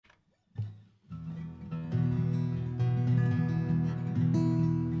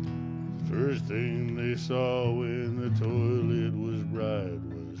first thing they saw when the toilet was bright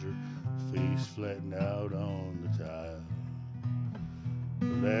was her face flattened out on the tile.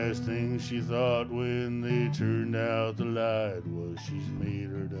 The last thing she thought when they turned out the light was she's made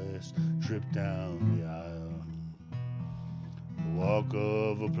her last trip down the aisle. The walk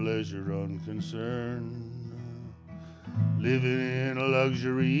of a pleasure unconcerned, living in a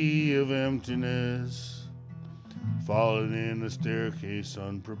luxury of emptiness, falling in the staircase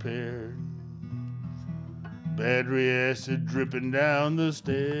unprepared, battery acid dripping down the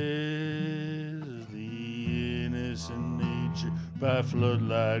stairs. The innocent nature by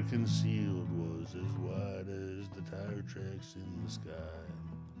floodlight concealed was as wide as the tire tracks in the sky.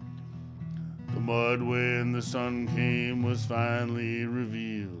 The mud when the sun came was finally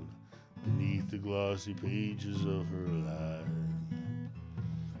revealed beneath the glossy pages of her life.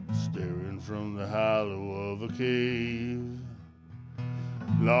 Staring from the hollow of a cave,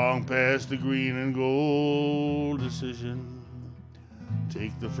 long past the green and gold decision,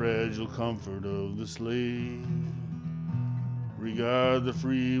 take the fragile comfort of the slave, regard the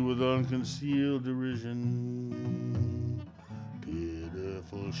free with unconcealed derision.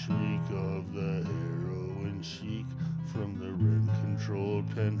 Pitiful shriek of the heroin chic from the rent-controlled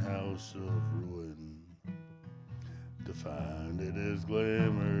penthouse of ruin. Defined it as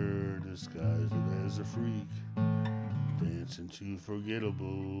glamour, disguised it as a freak, dancing to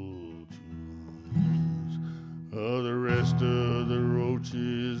forgettable tunes. The rest of the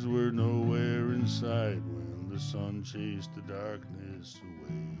roaches were nowhere in sight when the sun chased the darkness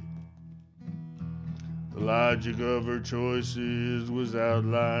away. The logic of her choices was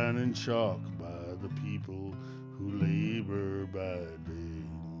outlined in chalk by the people who labor by day.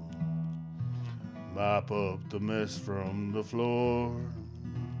 Mop up the mess from the floor,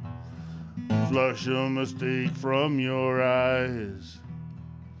 flush a mistake from your eyes.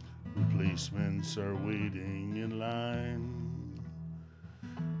 Replacements are waiting in line.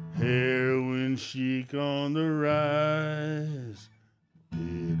 Heroin chic on the rise.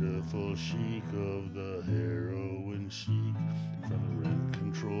 Pitiful chic of the heroin chic from the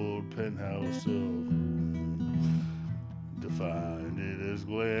rent-controlled penthouse of ruin. Defined it as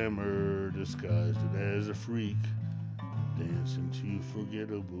glamour, disguised it as a freak, dancing to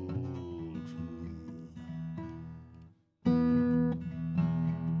forgettable